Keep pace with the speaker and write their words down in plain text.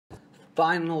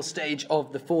Final stage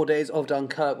of the 4 days of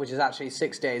Dunkerque, which is actually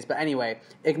 6 days. But anyway,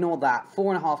 ignore that.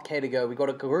 4.5k to go. We got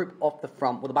a group off the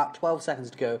front with about 12 seconds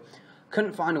to go.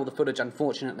 Couldn't find all the footage,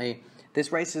 unfortunately.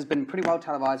 This race has been pretty well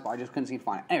televised, but I just couldn't seem to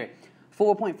find it. Anyway,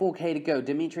 4.4k to go.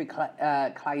 Dimitry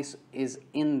Claes is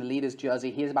in the leader's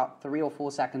jersey. He is about 3 or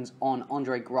 4 seconds on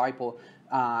Greipel,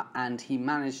 and he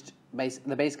managed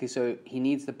basically, so he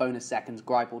needs the bonus seconds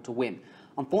Greipel to win.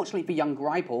 Unfortunately for young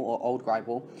Greipel, or old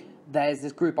Greipel, there's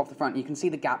this group off the front. You can see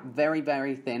the gap very,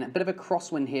 very thin. A bit of a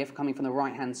crosswind here coming from the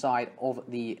right-hand side of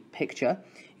the picture.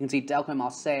 You can see Delco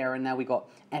Marseille in there. We got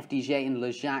FDJ and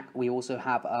Le Jacques. We also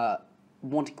have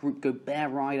Wanted Group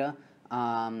Gobert rider.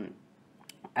 And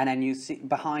then you see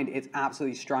behind, it's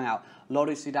absolutely strung out.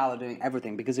 Lotto Soudal are doing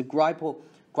everything because if Greipel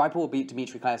will beat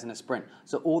Dimitry Claes in a sprint.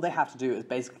 So all they have to do is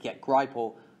basically get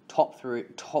Greipel top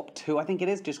 2, I think it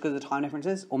is, just because of the time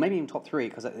differences, or maybe even top 3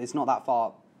 because it's not that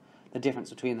far, the difference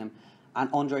between them. And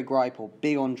Greipel,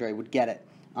 big Andre, would get it.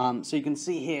 So you can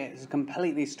see here, it's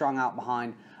completely strung out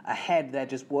behind. Ahead, they're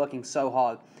just working so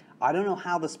hard. I don't know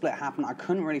how the split happened. I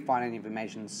couldn't really find any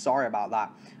information. Sorry about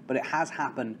that. But it has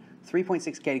happened.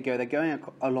 3.6k to go. They're going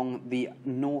along the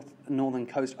northern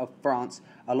coast of France,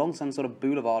 along some sort of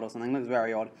boulevard or something. It looks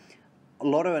very odd.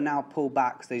 Lotto are now pulled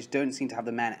back because they just don't seem to have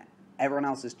the men. Everyone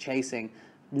else is chasing.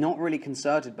 Not really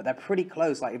concerted, but they're pretty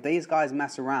close. Like, if these guys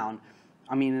mess around,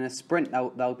 I mean, in a sprint,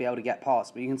 they'll be able to get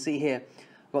past. But you can see here,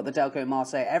 we've got the Delco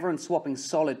Marseille. Everyone's swapping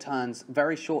solid turns,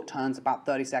 very short turns, about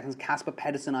 30 seconds. Casper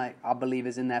Pedersen, I believe,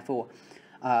 is in there for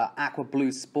Aqua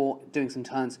Blue Sport, doing some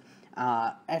turns.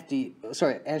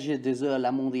 Erge Desert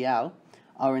La Mondiale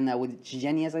are in there with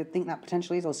Geniez, I think that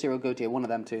potentially is, or Cyril Gauthier, one of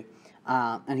them two.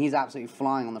 And he's absolutely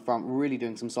flying on the front, really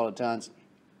doing some solid turns.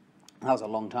 That was a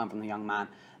long turn from the young man.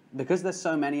 Because there's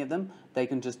so many of them, they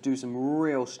can just do some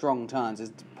real strong turns.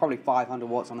 There's probably 500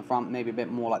 watts on the front, maybe a bit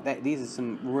more like that. These are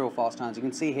some real fast turns. You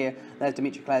can see here, there's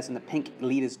Dimitry Claes in the pink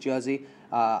leader's jersey.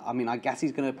 I mean, I guess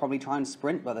he's going to probably try and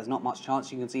sprint, but there's not much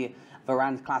chance. You can see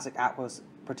Varane Classic Aquas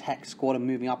Protect squad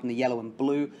moving up in the yellow and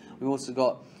blue. We've also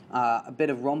got a bit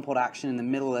of Rompod action in the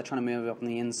middle. They're trying to move up on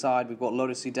the inside. We've got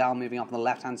Lotto Soudal moving up on the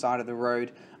left-hand side of the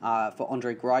road for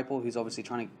Greipel, who's obviously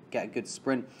trying to get a good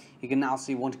sprint. You can now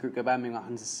see Wanted Group Gobert moving up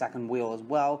into second wheel as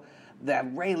well. They're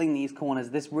railing these corners.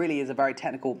 This really is a very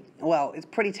technical, well, it's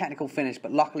pretty technical finish,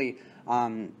 but luckily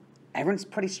everyone's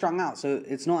pretty strung out, so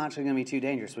it's not actually going to be too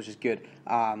dangerous, which is good.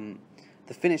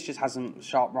 The finish just has some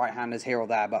sharp right-handers here or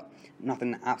there, but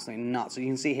nothing absolutely nuts. So you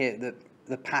can see here that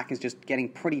the pack is just getting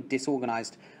pretty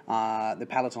disorganized, the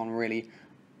peloton really.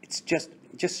 It's just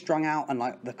strung out, and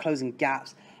like the closing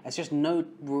gaps. It's just no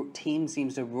team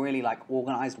seems to really like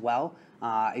organized well.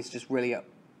 It's just really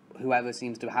whoever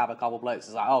seems to have a couple blokes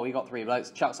is like, oh, we got 3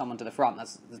 blokes, chuck someone to the front. That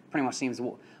pretty much seems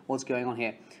what's going on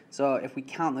here. So if we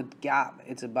count the gap,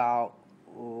 it's about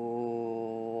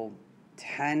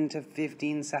 10 to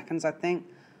 15 seconds, I think.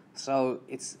 So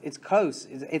it's close.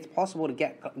 It's possible to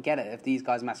get it if these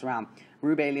guys mess around.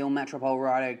 Roubaix Lyon Metropole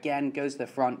rider again goes to the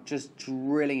front, just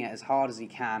drilling it as hard as he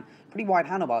can. Pretty wide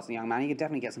handlebars, the young man. He could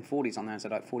definitely get some 40s on there, so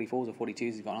like 44s or 42s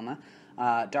he's got on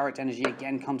there. Direct Energy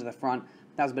again come to the front.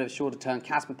 That was a bit of a shorter turn.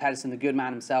 Casper Pedersen, the good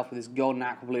man himself, with his golden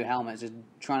aqua blue helmet, is just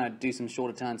trying to do some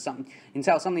shorter turns. You can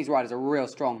tell some of these riders are real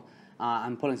strong.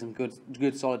 And pulling some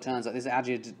good solid turns. Like this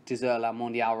Erge Desert La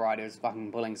Mondiale rider is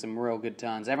fucking pulling some real good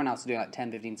turns. Everyone else is doing like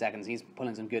 10-15 seconds. He's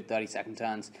pulling some good 30-second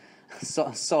turns.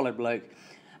 Solid bloke.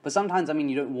 But sometimes, I mean,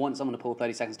 you don't want someone to pull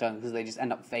 30 seconds turns because they just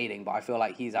end up fading. But I feel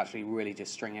like he's actually really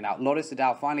just stringing it out. Lotto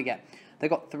Soudal finally they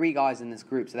got 3 guys in this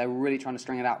group, so they're really trying to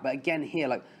string it out. But again here,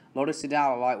 like Lotto Soudal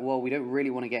are like, well, we don't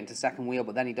really want to get into second wheel,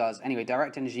 but then he does. Anyway,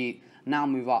 Direct Energy now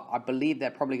move up. I believe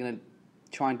they're probably going to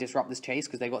try and disrupt this chase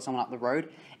because they've got someone up the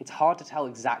road. It's hard to tell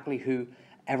exactly who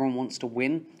everyone wants to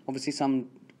win. Obviously, some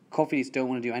Coffies don't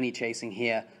want to do any chasing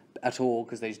here at all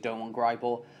because they just don't want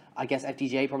Greipel. I guess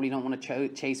FDJ probably don't want to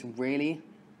chase really.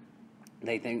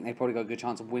 They think they've probably got a good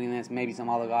chance of winning this. Maybe some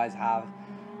other guys have.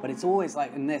 But it's always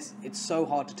like in this, it's so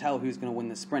hard to tell who's going to win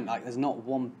the sprint. Like, there's not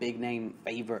one big name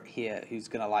favourite here who's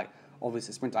going to, like,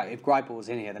 obviously sprint. Like, if Greipel was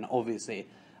in here, then obviously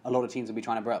a lot of teams will be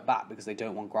trying to bring it back because they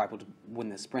don't want Greipel to win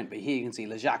the sprint. But here you can see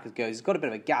Le Jacques goes, he's got a bit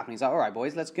of a gap, and he's like, all right,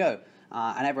 boys, let's go.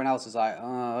 And everyone else is like,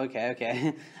 oh,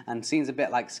 okay. And seems a bit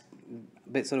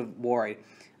sort of worried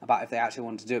about if they actually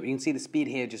want to do it. But you can see the speed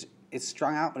here, it's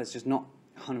strung out, but it's just not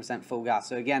 100% full gas.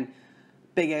 So again,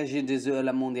 big Erge Desert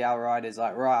La Mondiale rider is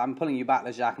like, right, I'm pulling you back,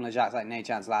 Le Jacques. And Le Jacques like, no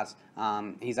chance, lads.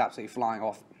 He's absolutely flying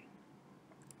off.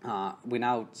 We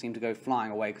now seem to go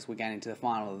flying away because we're getting into the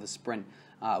final of the sprint.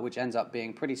 Which ends up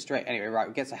being pretty straight. Anyway, right,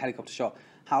 we get a helicopter shot.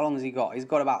 How long has he got? He's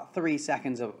got about 3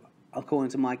 seconds,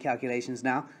 according to my calculations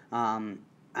now.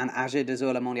 And Ajay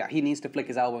Mondial, he needs to flick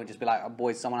his elbow and just be like, oh,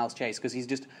 boys, someone else chase. Because he's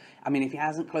just, I mean, if he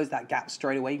hasn't closed that gap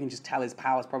straight away, you can just tell his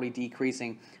power's probably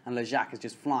decreasing. And Lejac is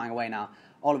just flying away now.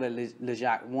 Oliver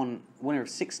Lejac, winner of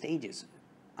 6 stages.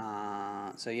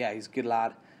 So yeah, he's a good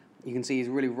lad. You can see he's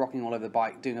really rocking all over the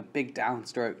bike, doing a big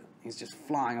downstroke. He's just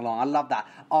flying along. I love that.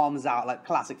 Arms out, like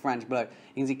classic French bloke.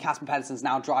 You can see Casper Pedersen's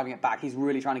now driving it back. He's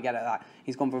really trying to get at that.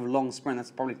 He's gone for a long sprint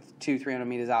that's probably 200-300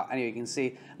 meters out. Anyway, you can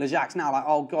see Lejac's now like,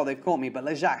 oh God, they've caught me. But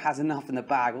Lejac has enough in the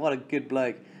bag. What a good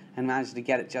bloke. And managed to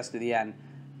get it just at the end.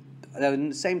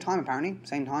 Same time, apparently.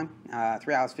 Same time.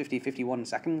 3 hours, 51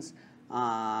 seconds.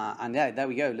 And yeah, there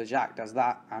we go. Lejac does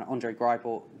that. And Andre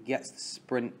Greipel gets the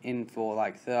sprint in for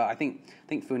like third. I think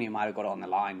Funia might have got it on the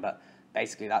line, but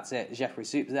basically, that's it. Jeffrey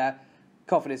Soup's there.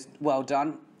 Cofidis, well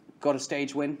done. Got a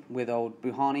stage win with old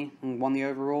Buhani and won the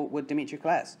overall with Dimitry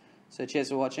Claes. So cheers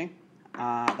for watching.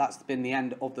 That's been the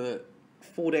end of the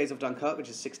 4 days of Dunkerque, which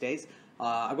is 6 days.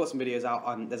 I've got some videos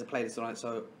out. There's a playlist on it,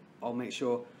 so I'll make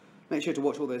sure to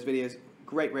watch all those videos.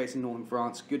 Great race in northern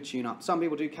France. Good tune-up. Some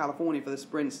people do California for the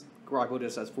sprints. Greipel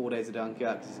just has 4 days of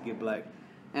Dunkerque. He's a good bloke.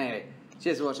 Anyway,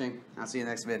 cheers for watching. I'll see you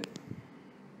next vid.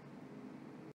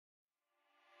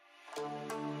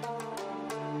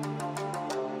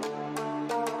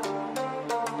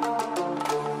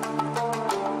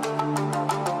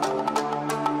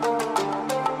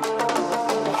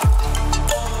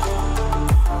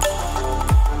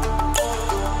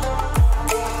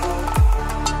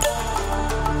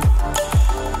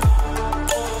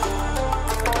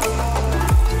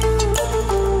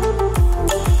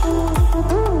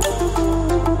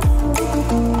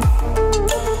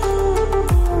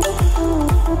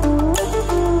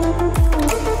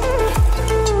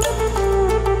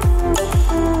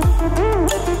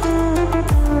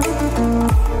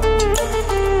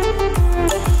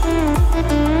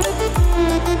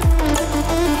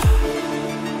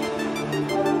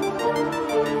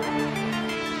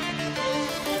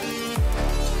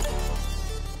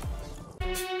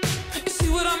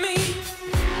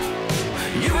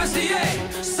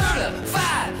 USDA certified.